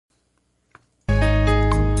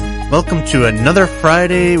Welcome to another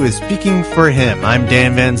Friday with Speaking for Him. I'm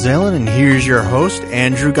Dan Van Zalen, and here's your host,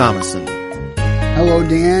 Andrew Gomison. Hello,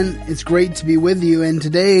 Dan. It's great to be with you. And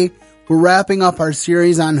today we're wrapping up our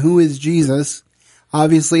series on Who is Jesus.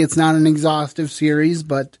 Obviously, it's not an exhaustive series,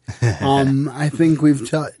 but I think we've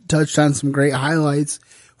touched on some great highlights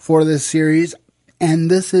for this series. And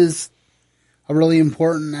this is a really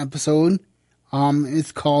important episode.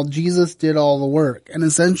 It's called Jesus Did All the Work. And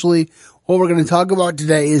essentially, what we're going to talk about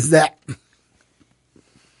today is that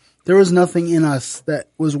there was nothing in us that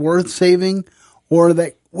was worth saving or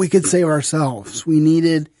that we could save ourselves. We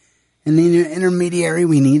needed an intermediary.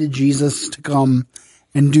 We needed Jesus to come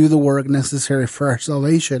and do the work necessary for our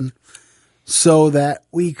salvation so that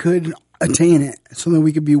we could attain it, so that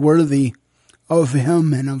we could be worthy of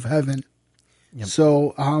Him and of heaven. Yep.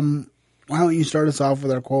 So, why don't you start us off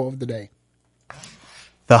with our quote of the day?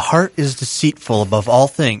 The heart is deceitful above all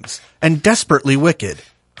things and desperately wicked.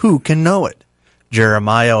 Who can know it?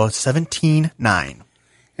 Jeremiah 17:9.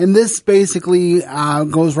 And this basically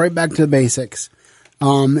goes right back to the basics.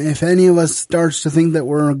 If any of us starts to think that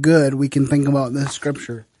we're good, we can think about this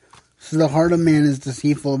scripture. So the heart of man is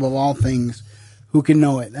deceitful above all things. Who can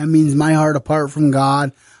know it? That means my heart, apart from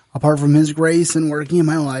God, apart from His grace and working in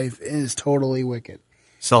my life, is totally wicked.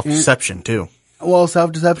 Self-deception, too. Well,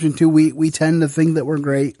 self-deception, too. We tend to think that we're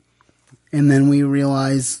great, and then we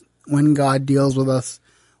realize when God deals with us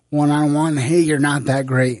one-on-one, hey, you're not that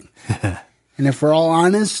great. And if we're all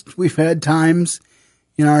honest, we've had times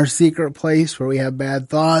in our secret place where we have bad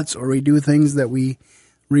thoughts or we do things that we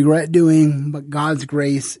regret doing, but God's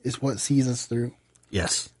grace is what sees us through.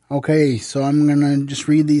 Yes. Okay, so I'm going to just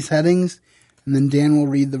read these headings, and then Dan will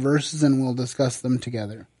read the verses and we'll discuss them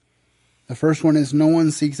together. The first one is, no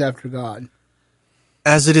one seeks after God.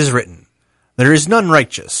 As it is written, there is none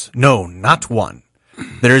righteous, no, not one.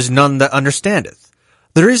 There is none that understandeth.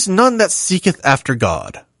 There is none that seeketh after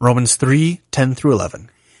God. Romans 3:10-11.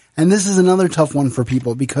 And this is another tough one for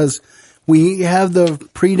people because we have the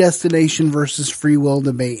predestination versus free will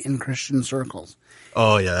debate in Christian circles.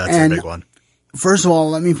 Oh, yeah, that's a big one. First of all,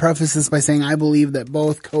 let me preface this by saying I believe that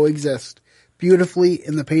both coexist beautifully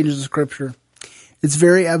in the pages of Scripture. It's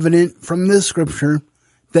very evident from this Scripture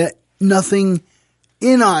that nothing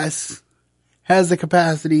in us has the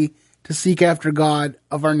capacity to seek after God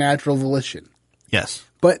of our natural volition. Yes.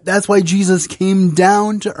 But that's why Jesus came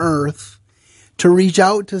down to earth to reach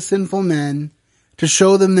out to sinful men, to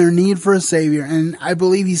show them their need for a Savior. And I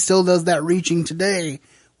believe He still does that reaching today,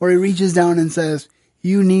 where He reaches down and says,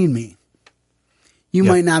 you need me. You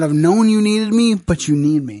might not have known you needed me, but you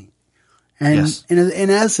need me. And yes. in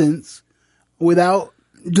essence, without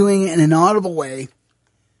doing it in an audible way,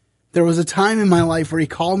 there was a time in my life where He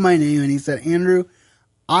called my name and He said, Andrew,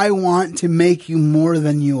 I want to make you more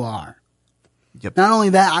than you are. Yep. Not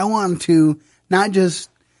only that, I want to not just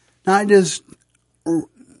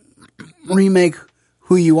remake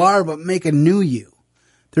who you are, but make a new you.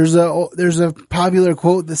 There's a popular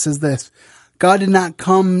quote that says this: God did not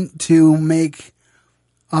come to make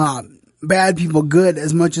bad people good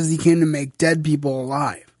as much as He came to make dead people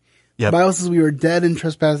alive. Yep. The Bible says we were dead in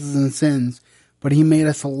trespasses and sins, but He made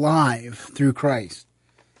us alive through Christ.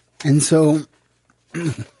 And so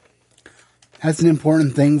that's an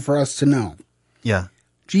important thing for us to know. Yeah.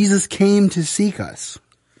 Jesus came to seek us.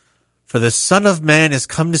 For the Son of Man is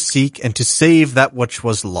come to seek and to save that which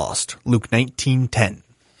was lost. Luke 19:10.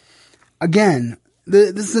 Again,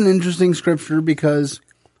 this is an interesting scripture because,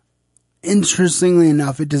 interestingly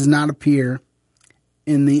enough, it does not appear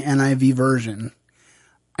in the NIV version.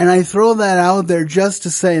 And I throw that out there just to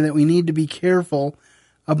say that we need to be careful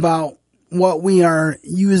about what we are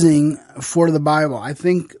using for the Bible. I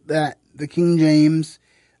think that the King James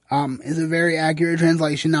is a very accurate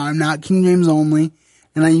translation. Now, I'm not King James only,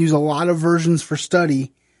 and I use a lot of versions for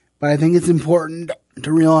study, but I think it's important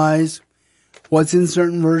to realize what's in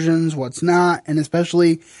certain versions, what's not, and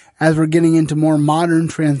especially as we're getting into more modern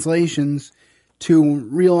translations, to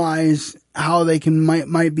realize how they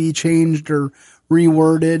might be changed or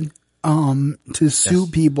reworded to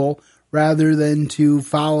suit people rather than to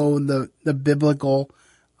follow the biblical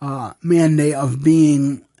mandate of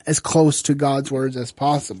being as close to God's words as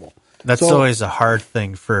possible. That's always a hard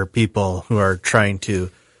thing for people who are trying to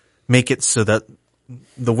make it so that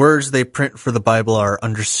the words they print for the Bible are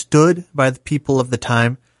understood by the people of the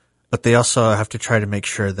time, but they also have to try to make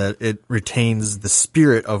sure that it retains the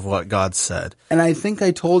spirit of what God said. And I think I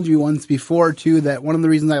told you once before, too, that one of the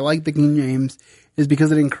reasons I like the King James is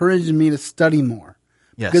because it encouraged me to study more.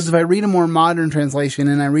 Yes. Because if I read a more modern translation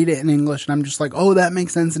and I read it in English and I'm just like, oh, that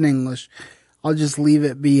makes sense in English, I'll just leave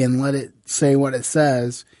it be and let it say what it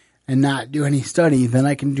says and not do any study, then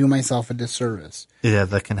I can do myself a disservice. Yeah,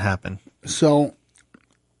 that can happen. So,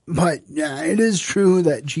 but yeah, it is true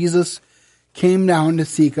that Jesus came down to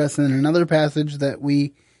seek us. And another passage that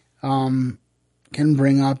we can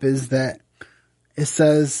bring up is that it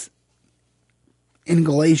says in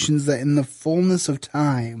Galatians that in the fullness of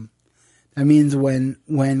time, that means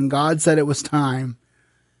when God said it was time,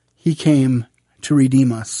 he came to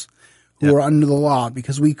redeem us who were under the law,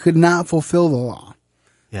 because we could not fulfill the law.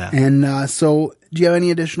 Yeah. And so do you have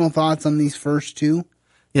any additional thoughts on these first two?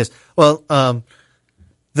 Yes. Well,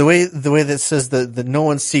 the way that it says that no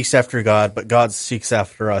one seeks after God, but God seeks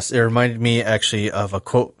after us, it reminded me actually of a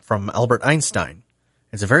quote from Albert Einstein.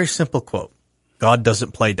 It's a very simple quote. God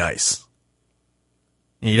doesn't play dice.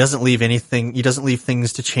 He doesn't leave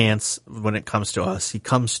things to chance when it comes to us. He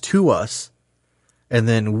comes to us, and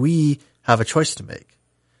then we have a choice to make.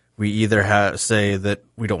 We either say that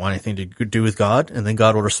we don't want anything to do with God, and then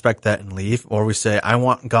God will respect that and leave, or we say, I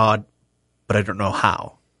want God, but I don't know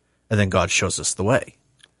how. And then God shows us the way.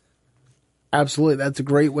 Absolutely. That's a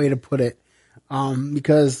great way to put it.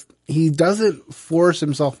 Because he doesn't force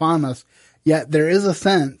himself on us. Yet there is a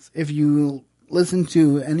sense, if you listen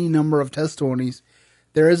to any number of testimonies,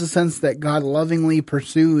 there is a sense that God lovingly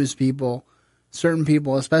pursues people, certain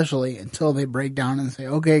people especially, until they break down and say,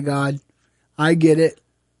 okay, God, I get it.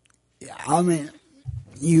 I mean,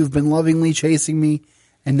 you've been lovingly chasing me,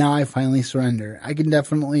 and now I finally surrender. I can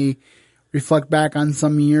definitely reflect back on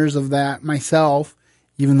some years of that myself,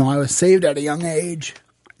 even though I was saved at a young age,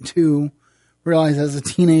 to realize as a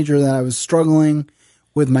teenager that I was struggling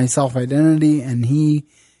with my self-identity, and he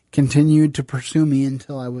continued to pursue me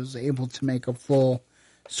until I was able to make a full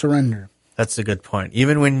surrender. That's a good point.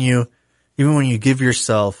 Even when you give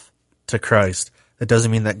yourself to Christ, that doesn't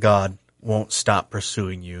mean that God won't stop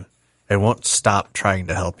pursuing you. It won't stop trying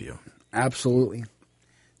to help you. Absolutely.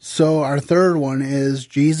 So our third one is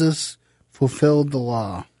Jesus fulfilled the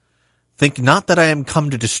law. Think not that I am come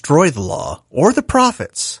to destroy the law or the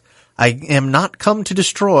prophets. I am not come to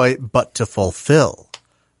destroy, but to fulfill.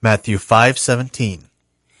 Matthew 5:17.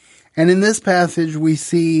 And in this passage, we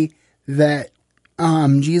see that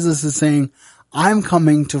Jesus is saying, I'm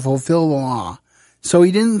coming to fulfill the law. So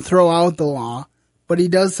he didn't throw out the law, but he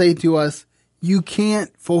does say to us, you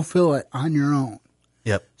can't fulfill it on your own.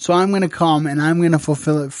 Yep. So I'm going to come and I'm going to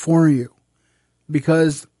fulfill it for you,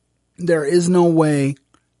 because there is no way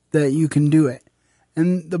that you can do it.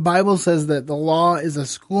 And the Bible says that the law is a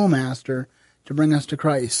schoolmaster to bring us to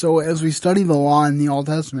Christ. So as we study the law in the Old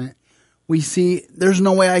Testament, we see there's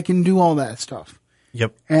no way I can do all that stuff.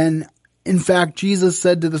 Yep. And in fact, Jesus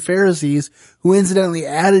said to the Pharisees, who incidentally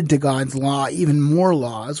added to God's law even more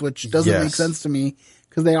laws, which doesn't make sense to me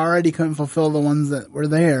because they already couldn't fulfill the ones that were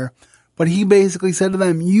there. But he basically said to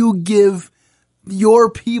them, you give your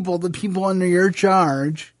people, the people under your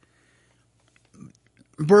charge,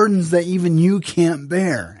 burdens that even you can't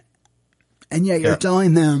bear. And yet you're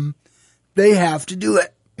telling them they have to do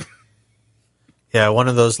it. Yeah, one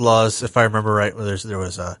of those laws, if I remember right, there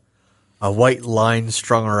was a white line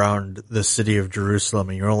strung around the city of Jerusalem,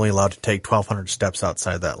 and you're only allowed to take 1,200 steps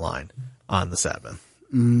outside that line on the Sabbath.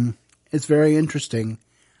 It's very interesting.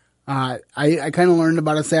 I kind of learned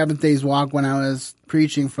about a Sabbath day's walk when I was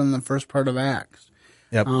preaching from the first part of Acts.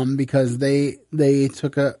 Yep. Because they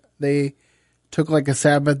took like a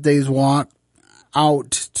Sabbath day's walk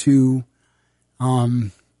out to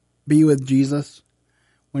be with Jesus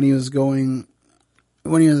when he was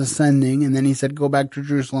ascending, and then he said, go back to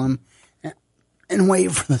Jerusalem and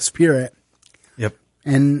wait for the Spirit. Yep.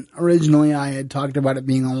 And originally I had talked about it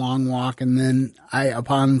being a long walk, and then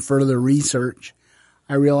upon further research,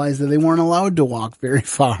 I realized that they weren't allowed to walk very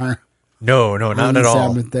far. No, not at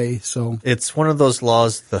all. Sabbath day, so it's one of those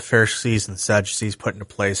laws the Pharisees and Sadducees put into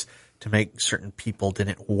place to make certain people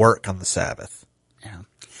didn't work on the Sabbath. Yeah.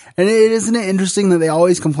 And isn't it interesting that they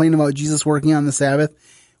always complain about Jesus working on the Sabbath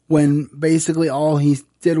when basically all he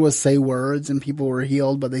did was say words and people were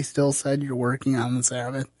healed, but they still said you're working on the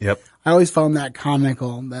Sabbath. Yep. I always found that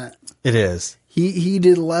comical, that it is. He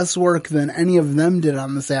did less work than any of them did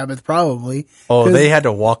on the Sabbath, probably. Oh, they had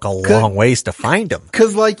to walk a long ways to find him.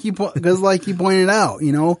 Cause like you pointed out,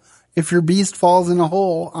 if your beast falls in a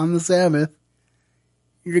hole on the Sabbath,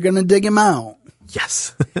 you're going to dig him out.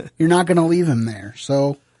 Yes. You're not going to leave him there.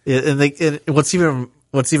 So, what's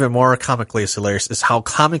even more comically hilarious is how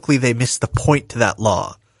comically they missed the point to that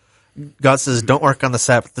law. God says don't work on the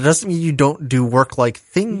Sabbath. That doesn't mean you don't do work-like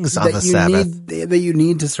things on the Sabbath. That you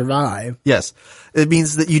need to survive. Yes. It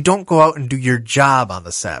means that you don't go out and do your job on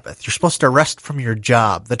the Sabbath. You're supposed to rest from your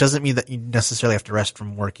job. That doesn't mean that you necessarily have to rest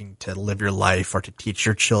from working to live your life or to teach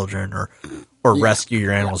your children or rescue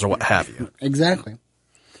your animals or what have you. Exactly.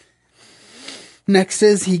 Next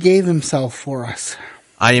is he gave himself for us.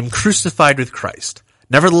 I am crucified with Christ.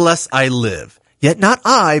 Nevertheless I live. Yet not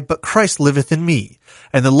I, but Christ liveth in me.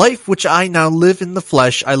 And the life which I now live in the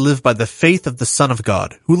flesh, I live by the faith of the Son of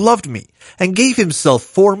God, who loved me and gave himself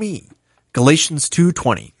for me. Galatians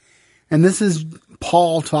 2:20. And this is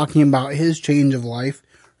Paul talking about his change of life.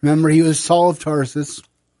 Remember, he was Saul of Tarsus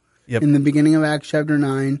in the beginning of Acts chapter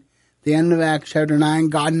 9. The end of Acts chapter 9,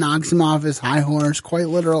 God knocks him off his high horse, quite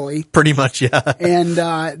literally. Pretty much, yeah. And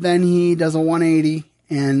then he does a 180,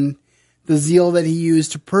 and the zeal that he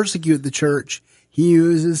used to persecute the church, he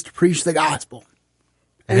uses to preach the gospel.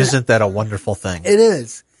 And isn't that a wonderful thing? It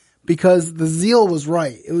is, because the zeal was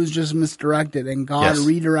right. It was just misdirected, and God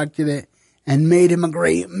redirected it and made him a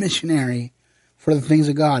great missionary for the things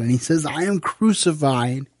of God. And he says, I am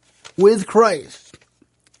crucified with Christ.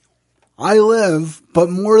 I live, but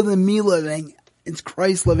more than me living, it's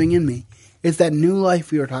Christ living in me. It's that new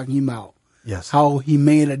life we were talking about. Yes. How he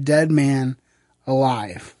made a dead man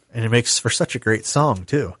alive. And it makes for such a great song,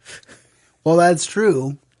 too. Well, that's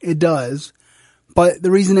true. It does. But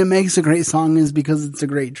the reason it makes a great song is because it's a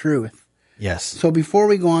great truth. Yes. So before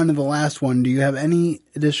we go on to the last one, do you have any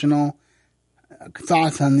additional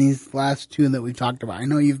thoughts on these last two that we've talked about? I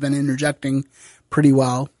know you've been interjecting pretty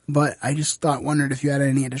well, but I just wondered if you had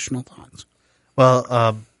any additional thoughts.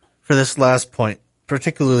 Well, for this last point,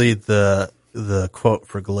 particularly the quote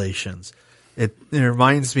for Galatians, it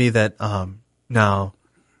reminds me that now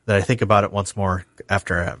that I think about it once more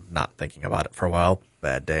after not thinking about it for a while,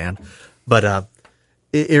 bad Dan, but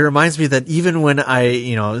it reminds me that even when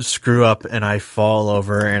I screw up and I fall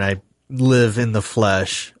over and I live in the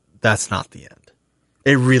flesh, that's not the end.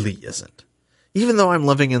 It really isn't. Even though I'm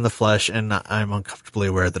living in the flesh and I'm uncomfortably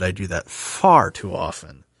aware that I do that far too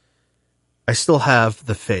often, I still have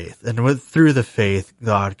the faith. And through the faith,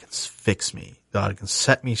 God can fix me. God can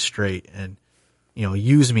set me straight and,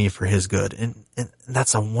 use me for his good. And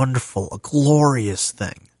that's a wonderful, a glorious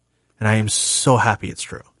thing. And I am so happy it's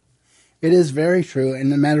true. It is very true.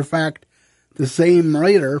 And as a matter of fact, the same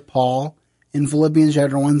writer, Paul, in Philippians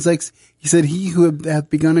chapter 1:6, he said, he who hath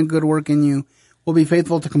begun a good work in you will be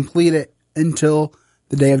faithful to complete it until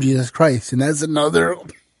the day of Jesus Christ. And that's another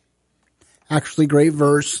actually great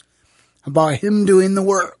verse about him doing the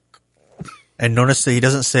work. And notice that he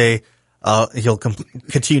doesn't say he'll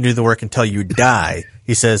continue to do the work until you die.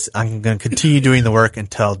 He says, I'm going to continue doing the work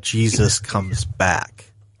until Jesus comes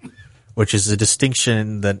back, which is a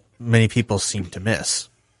distinction that many people seem to miss.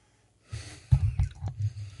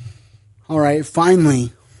 All right,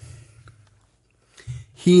 finally,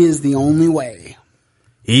 he is the only way.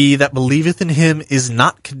 He that believeth in him is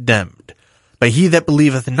not condemned, but he that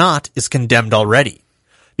believeth not is condemned already,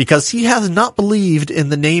 because he hath not believed in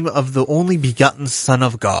the name of the only begotten Son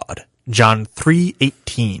of God. John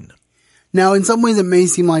 3:18. Now, in some ways, it may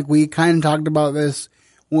seem like we kind of talked about this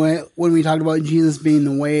when we talked about Jesus being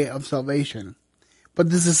the way of salvation. But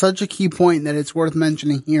this is such a key point that it's worth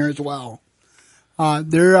mentioning here as well.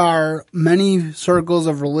 There are many circles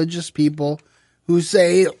of religious people who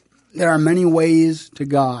say there are many ways to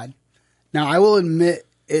God. Now, I will admit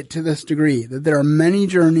it to this degree, that there are many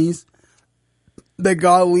journeys that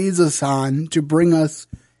God leads us on to bring us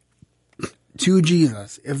to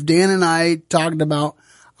Jesus. If Dan and I talked about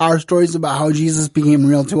our stories about how Jesus became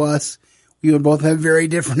real to us, we would both have very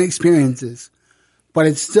different experiences. But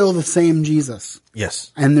it's still the same Jesus.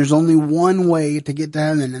 Yes. And there's only one way to get to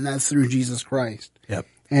heaven, and that's through Jesus Christ. Yep.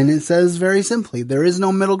 And it says very simply, there is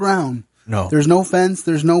no middle ground. No. There's no fence.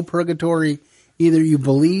 There's no purgatory. Either you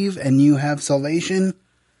believe and you have salvation,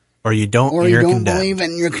 or you don't, or and you you're don't condemned. believe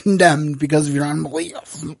and you're condemned because of your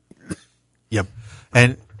unbelief. Yep.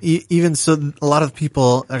 And even so, a lot of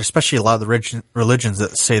people, especially a lot of the religions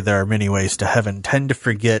that say there are many ways to heaven, tend to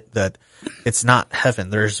forget that it's not heaven.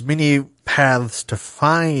 There's many paths to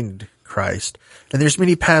find Christ, and there's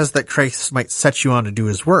many paths that Christ might set you on to do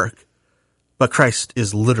his work, but Christ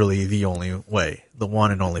is literally the only way, the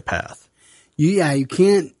one and only path. You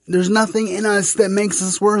can't, there's nothing in us that makes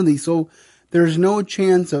us worthy, so there's no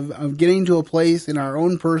chance of getting to a place in our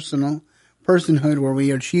own personhood where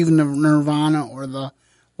we achieve nirvana or the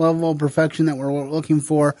level of perfection that we're looking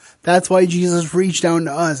for. That's why Jesus reached down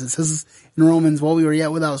to us. It says in Romans, while we were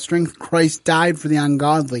yet without strength, Christ died for the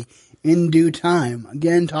ungodly in due time.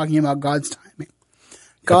 Again, talking about God's timing.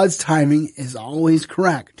 God's timing is always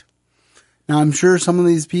correct. Now, I'm sure some of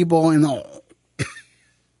these people in the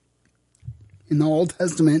Old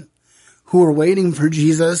Testament who were waiting for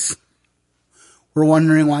Jesus were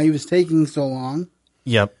wondering why he was taking so long.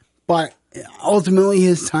 Yep. But ultimately,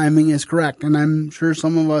 his timing is correct. And I'm sure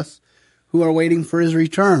some of us who are waiting for his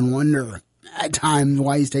return wonder at times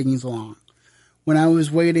why he's taking so long. When I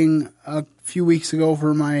was waiting a few weeks ago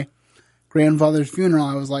for my grandfather's funeral,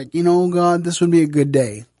 I was like, God, this would be a good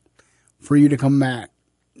day for you to come back.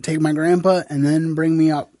 Take my grandpa and then bring me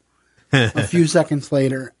up a few seconds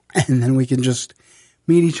later. And then we can just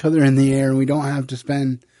meet each other in the air and we don't have to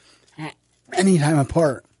spend any time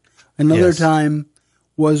apart. Another time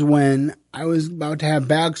was when I was about to have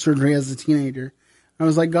back surgery as a teenager. I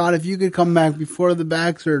was like, God, if you could come back before the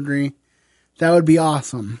back surgery, that would be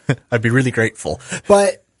awesome. I'd be really grateful.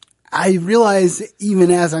 But I realize even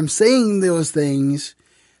as I'm saying those things,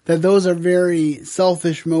 that those are very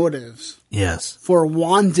selfish motives. Yes. For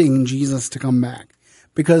wanting Jesus to come back.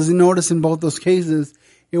 Because you notice in both those cases,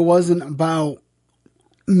 it wasn't about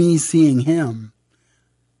me seeing him.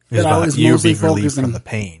 It was about you being relieved from the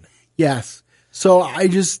pain. Yes. So I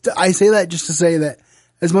say that just to say that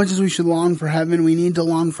as much as we should long for heaven, we need to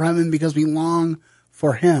long for heaven because we long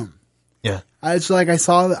for him. Yeah. It's like I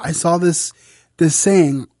saw this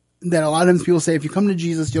saying that a lot of times people say, if you come to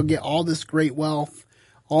Jesus, you'll get all this great wealth,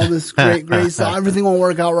 all this great grace, so everything will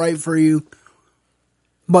work out right for you.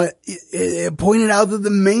 But it pointed out that the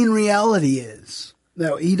main reality is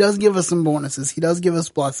that he does give us some bonuses. He does give us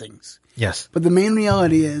blessings. Yes. But the main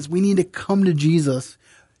reality is we need to come to Jesus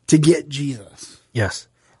to get Jesus. Yes.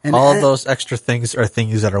 And all those extra things are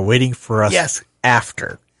things that are waiting for us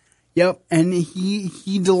after. Yep. And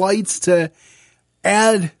he delights to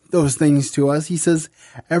add those things to us. He says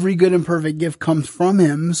every good and perfect gift comes from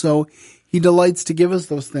him. So he delights to give us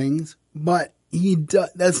those things, but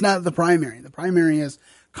that's not the primary. The primary is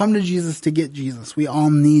come to Jesus to get Jesus. We all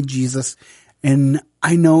need Jesus. And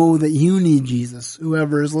I know that you need Jesus,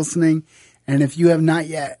 whoever is listening. And if you have not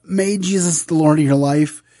yet made Jesus the Lord of your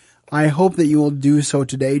life, I hope that you will do so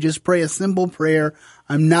today. Just pray a simple prayer.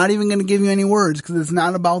 I'm not even going to give you any words because it's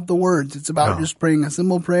not about the words. It's about just praying a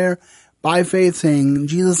simple prayer by faith saying,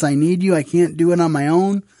 Jesus, I need you. I can't do it on my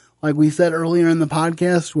own. Like we said earlier in the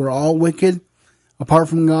podcast, we're all wicked. Apart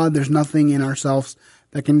from God, there's nothing in ourselves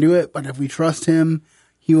that can do it. But if we trust him,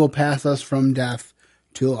 he will pass us from death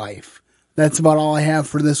to life. That's about all I have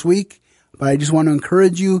for this week. But I just want to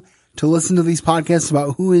encourage you to listen to these podcasts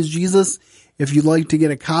about who is Jesus. If you'd like to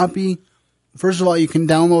get a copy, first of all, you can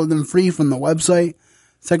download them free from the website.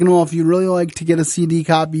 Second of all, if you'd really like to get a CD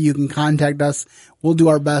copy, you can contact us. We'll do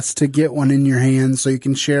our best to get one in your hands so you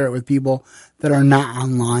can share it with people that are not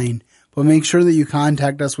online. But make sure that you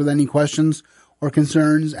contact us with any questions or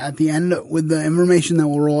concerns at the end with the information that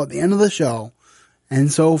will roll at the end of the show.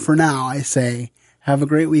 And so for now, I say, have a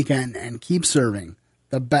great weekend and keep serving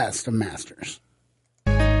the best of masters.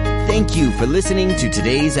 Thank you for listening to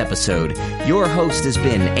today's episode. Your host has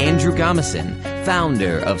been Andrew Gomison,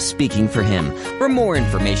 founder of Speaking for Him. For more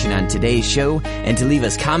information on today's show and to leave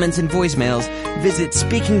us comments and voicemails, visit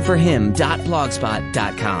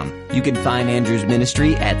speakingforhim.blogspot.com. You can find Andrew's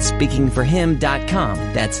ministry at speakingforhim.com.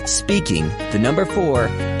 That's speaking, 4,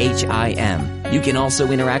 HIM. You can also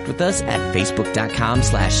interact with us at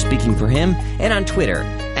facebook.com/speakingforhim and on Twitter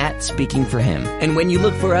 @speakingforhim. And when you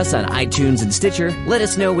look for us on iTunes and Stitcher, let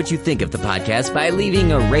us know what you think of the podcast by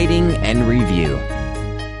leaving a rating and review.